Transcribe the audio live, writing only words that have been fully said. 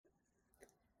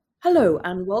Hello,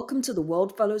 and welcome to the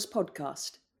World Fellows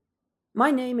podcast.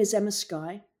 My name is Emma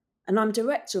Skye, and I'm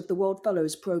director of the World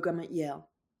Fellows program at Yale.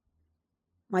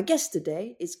 My guest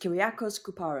today is Kyriacos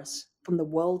Koupparis from the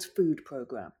World Food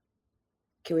Program.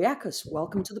 Kyriacos,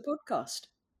 welcome to the podcast.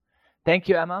 Thank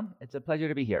you, Emma. It's a pleasure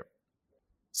to be here.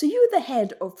 So, you're the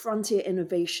head of Frontier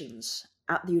Innovations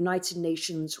at the United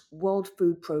Nations World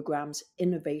Food Program's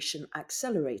Innovation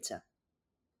Accelerator.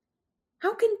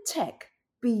 How can tech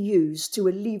be used to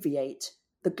alleviate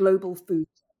the global food?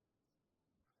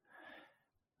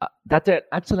 That's an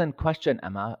excellent question,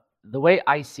 Emma. The way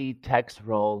I see tech's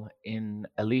role in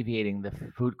alleviating the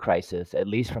food crisis, at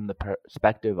least from the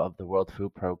perspective of the World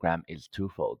Food Program, is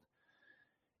twofold.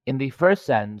 In the first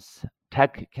sense,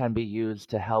 tech can be used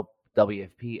to help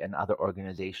WFP and other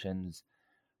organizations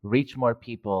reach more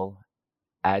people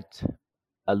at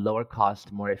a lower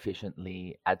cost, more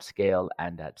efficiently, at scale,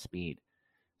 and at speed.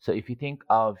 So if you think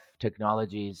of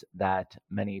technologies that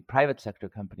many private sector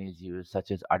companies use,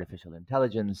 such as artificial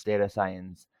intelligence, data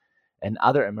science, and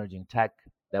other emerging tech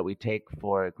that we take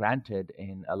for granted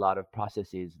in a lot of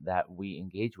processes that we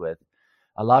engage with,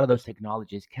 a lot of those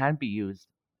technologies can be used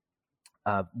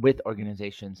with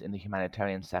organizations in the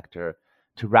humanitarian sector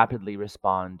to rapidly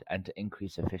respond and to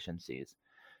increase efficiencies.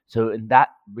 So in that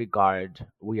regard,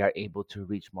 we are able to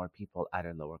reach more people at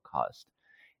a lower cost.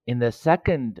 In the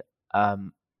second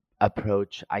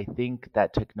approach, I think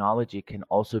that technology can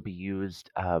also be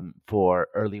used for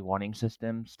early warning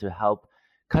systems to help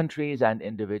countries and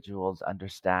individuals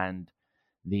understand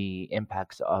the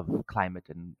impacts of climate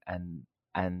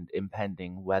and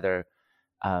impending weather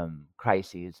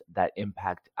crises that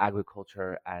impact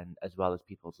agriculture and as well as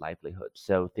people's livelihoods.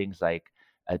 So things like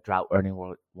a drought early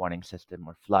warning system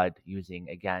or flood using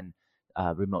again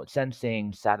remote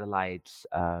sensing, satellites,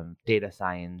 data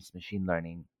science, machine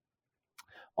learning,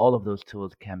 all of those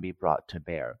tools can be brought to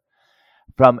bear.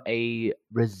 From a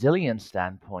resilience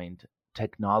standpoint,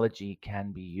 technology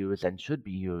can be used and should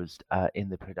be used in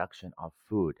the production of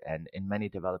food. And in many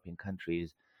developing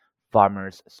countries,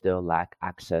 farmers still lack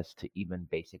access to even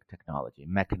basic technology,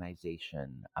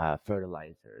 mechanization,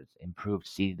 fertilizers, improved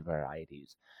seed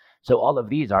varieties. So, all of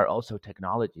these are also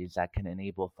technologies that can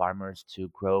enable farmers to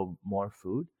grow more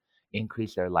food,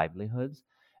 increase their livelihoods,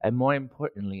 and more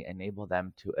importantly, enable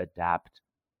them to adapt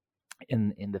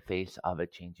in the face of a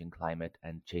changing climate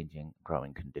and changing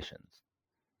growing conditions.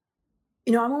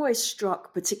 I'm always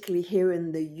struck, particularly here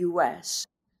in the US,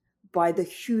 by the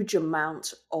huge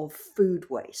amount of food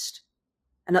waste.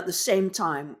 And at the same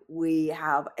time, we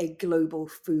have a global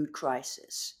food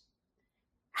crisis.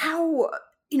 How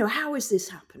is this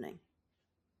happening?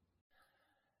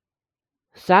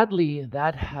 Sadly,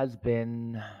 that has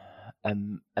been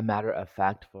a matter of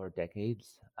fact for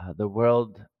decades. The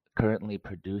world currently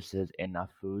produces enough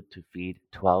food to feed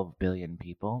 12 billion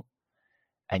people,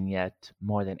 and yet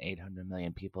more than 800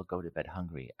 million people go to bed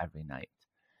hungry every night.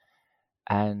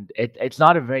 And it's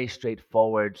not a very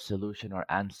straightforward solution or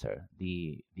answer.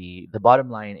 The bottom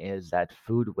line is that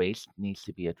food waste needs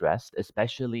to be addressed,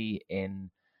 especially in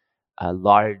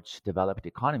large developed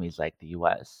economies like the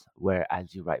US, where,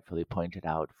 as you rightfully pointed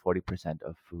out, 40%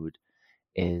 of food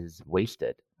is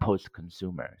wasted post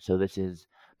consumer. So, this is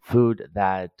food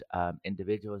that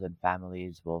individuals and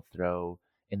families will throw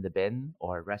in the bin,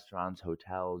 or restaurants,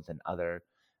 hotels, and other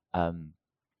um,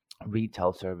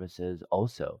 retail services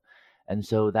also. And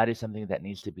so, that is something that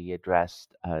needs to be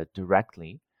addressed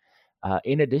directly.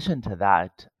 In addition to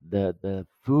that, the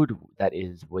food that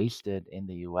is wasted in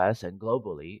the US and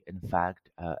globally, in fact,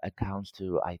 accounts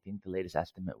to, I think the latest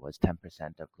estimate was 10%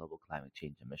 of global climate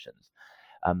change emissions.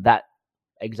 That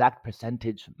exact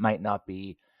percentage might not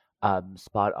be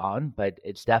spot on, but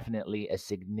it's definitely a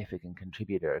significant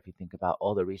contributor if you think about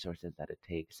all the resources that it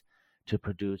takes to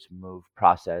produce, move,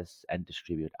 process, and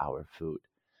distribute our food.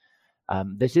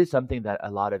 This is something that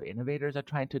a lot of innovators are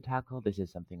trying to tackle. This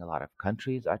is something a lot of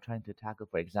countries are trying to tackle.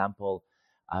 For example,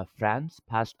 France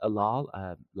passed a law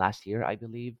last year, I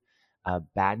believe,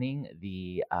 banning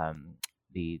the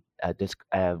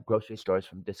grocery stores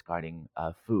from discarding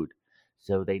food.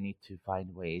 So they need to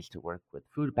find ways to work with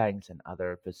food banks and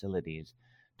other facilities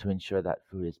to ensure that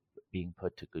food is being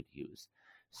put to good use.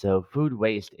 So food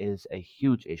waste is a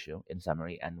huge issue in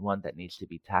summary, and one that needs to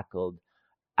be tackled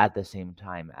at the same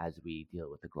time as we deal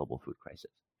with the global food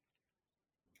crisis.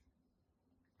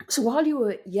 So while you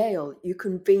were at Yale, you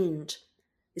convened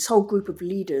this whole group of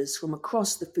leaders from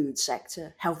across the food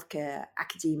sector, healthcare,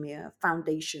 academia,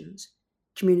 foundations,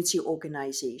 community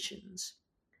organizations.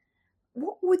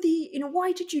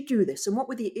 Why did you do this and what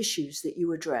were the issues that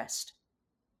you addressed?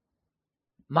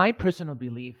 My personal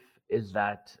belief is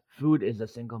that food is the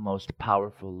single most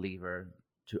powerful lever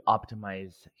to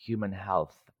optimize human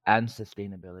health and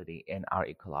sustainability in our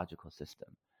ecological system.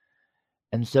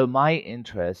 And so my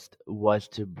interest was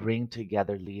to bring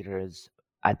together leaders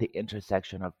at the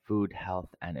intersection of food, health,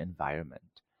 and environment.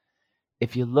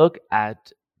 If you look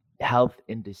at health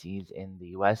indices in the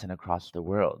US and across the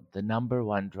world, the number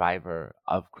one driver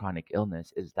of chronic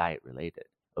illness is diet related: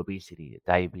 obesity,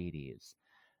 diabetes,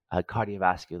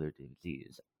 cardiovascular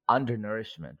disease,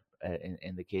 undernourishment,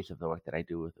 in the case of the work that I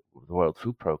do with the World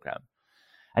Food Program.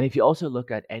 And if you also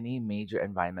look at any major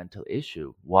environmental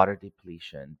issue, water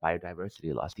depletion,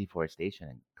 biodiversity loss, deforestation,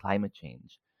 and climate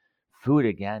change, food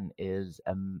again is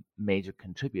a major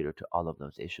contributor to all of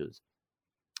those issues.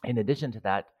 In addition to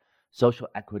that, social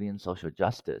equity and social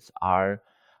justice are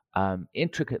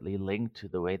intricately linked to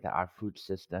the way that our food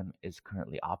system is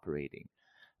currently operating.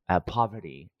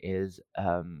 Poverty is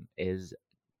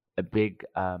a big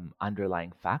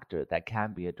underlying factor that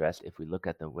can be addressed if we look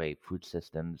at the way food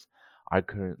systems are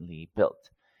currently built.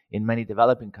 In many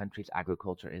developing countries,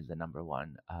 agriculture is the number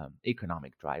one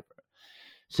economic driver.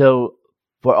 So,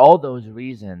 for all those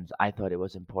reasons, I thought it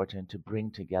was important to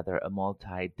bring together a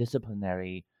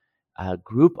multidisciplinary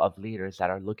group of leaders that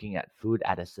are looking at food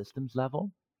at a systems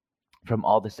level from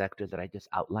all the sectors that I just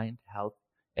outlined: health,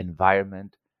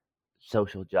 environment,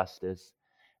 social justice,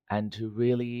 and to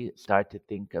really start to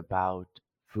think about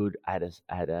food at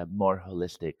a more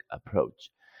holistic approach.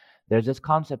 There's this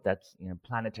concept that's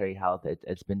planetary health.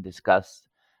 It's been discussed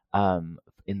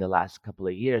in the last couple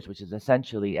of years, which is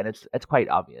essentially, and it's quite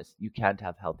obvious, you can't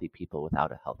have healthy people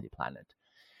without a healthy planet.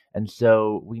 And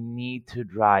so we need to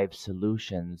drive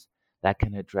solutions that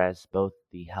can address both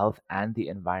the health and the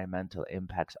environmental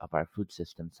impacts of our food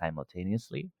system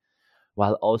simultaneously,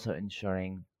 while also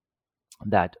ensuring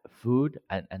that food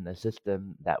and the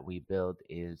system that we build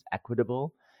is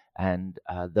equitable, and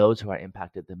those who are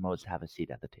impacted the most have a seat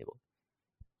at the table.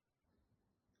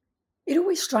 It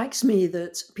always strikes me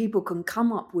that people can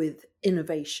come up with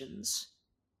innovations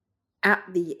at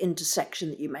the intersection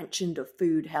that you mentioned of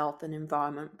food, health, and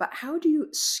environment, but how do you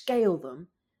scale them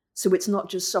so it's not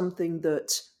just something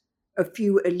that a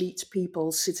few elite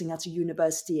people sitting at a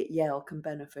university at Yale can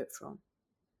benefit from?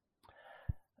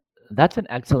 That's an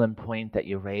excellent point that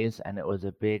you raise, and it was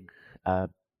a big uh,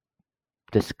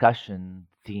 discussion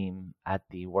theme at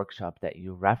the workshop that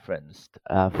you referenced.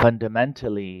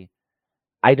 Fundamentally,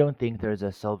 I don't think there's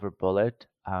a silver bullet.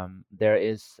 There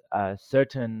is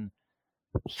certain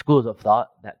schools of thought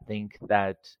that think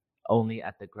that only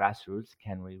at the grassroots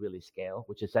can we really scale,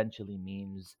 which essentially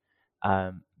means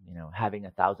having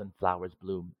 1,000 flowers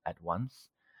bloom at once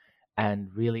and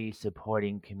really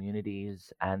supporting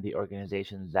communities and the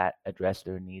organizations that address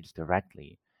their needs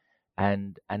directly,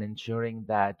 and ensuring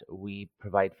that we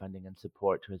provide funding and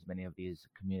support to as many of these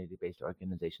community-based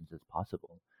organizations as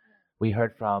possible. We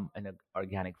heard from an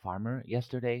organic farmer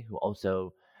yesterday who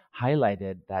also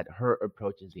highlighted that her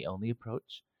approach is the only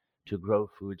approach to grow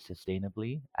food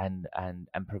sustainably and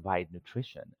provide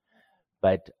nutrition.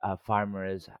 But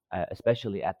farmers,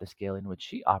 especially at the scale in which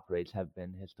she operates, have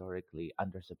been historically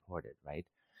undersupported, right?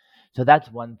 So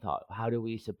that's one thought. How do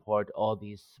we support all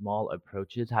these small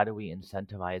approaches? How do we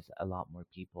incentivize a lot more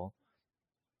people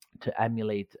to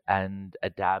emulate and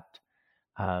adapt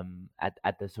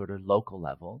at the sort of local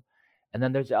level? And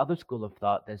then there's the other school of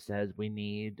thought that says we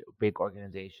need big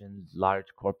organizations, large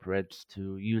corporates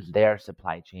to use their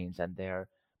supply chains and their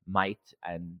might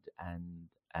and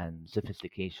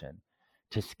sophistication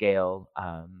to scale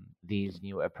these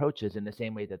new approaches in the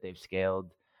same way that they've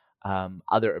scaled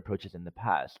other approaches in the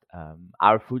past.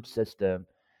 Our food system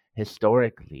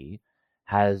historically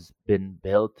has been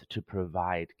built to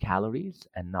provide calories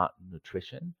and not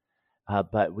nutrition.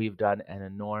 But we've done an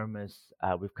enormous,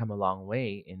 we've come a long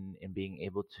way in being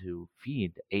able to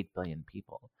feed 8 billion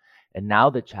people. And now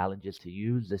the challenge is to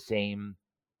use the same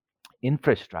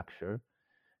infrastructure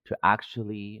to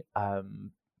actually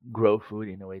grow food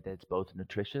in a way that's both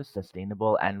nutritious,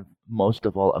 sustainable, and most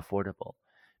of all, affordable,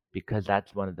 because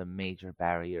that's one of the major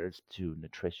barriers to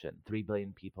nutrition. 3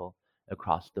 billion people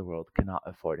across the world cannot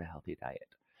afford a healthy diet.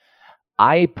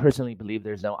 I personally believe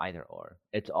there's no either or.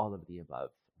 It's all of the above.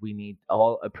 We need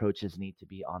all approaches need to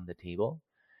be on the table,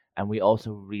 and we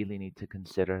also really need to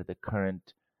consider the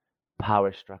current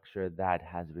power structure that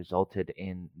has resulted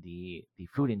in the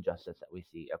food injustice that we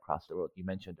see across the world. You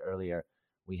mentioned earlier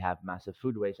we have massive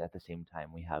food waste. At the same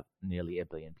time, we have nearly a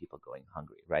billion people going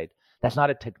hungry, right? That's not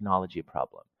a technology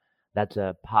problem. That's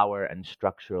a power and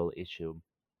structural issue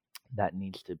that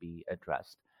needs to be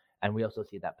addressed. And we also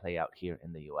see that play out here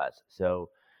in the US.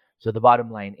 So the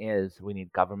bottom line is we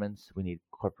need governments, we need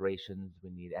corporations,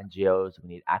 we need NGOs, we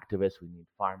need activists, we need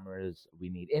farmers, we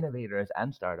need innovators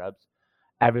and startups,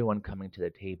 everyone coming to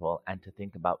the table and to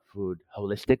think about food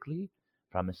holistically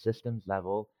from a systems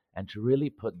level and to really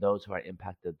put those who are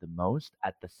impacted the most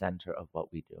at the center of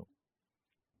what we do.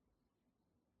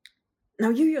 Now,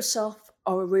 you yourself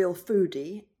are a real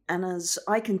foodie, and as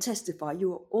I can testify,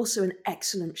 you are also an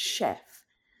excellent chef.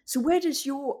 So, where does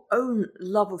your own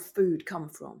love of food come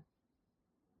from?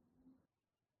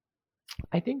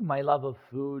 I think my love of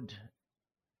food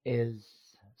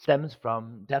is stems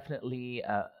from definitely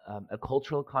a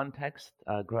cultural context.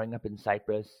 Growing up in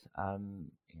Cyprus,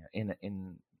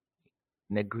 in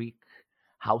a Greek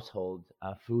household,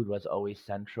 food was always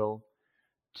central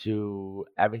to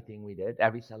everything we did,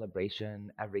 every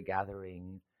celebration, every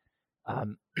gathering.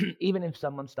 Um, Even if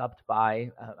someone stopped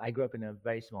by, I grew up in a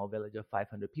very small village of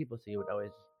 500 people, so you would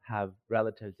always have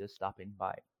relatives just stopping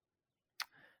by.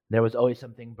 There was always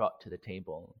something brought to the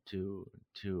table to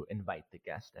invite the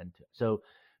guest, and so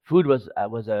food was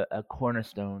a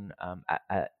cornerstone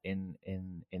in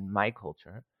my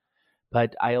culture.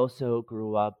 But I also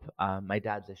grew up. My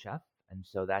dad's a chef, and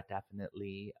so that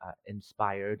definitely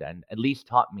inspired and at least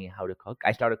taught me how to cook.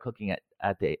 I started cooking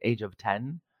at the age of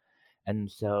 10, and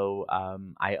so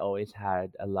I always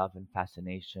had a love and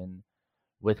fascination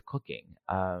with cooking.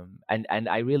 And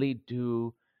I really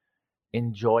do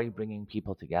enjoy bringing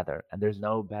people together, and there's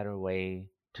no better way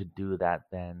to do that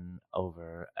than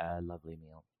over a lovely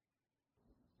meal.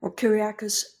 Well,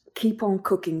 Kyriacos, keep on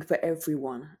cooking for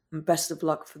everyone, and best of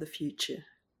luck for the future.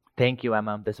 Thank you,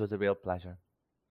 Emma. This was a real pleasure.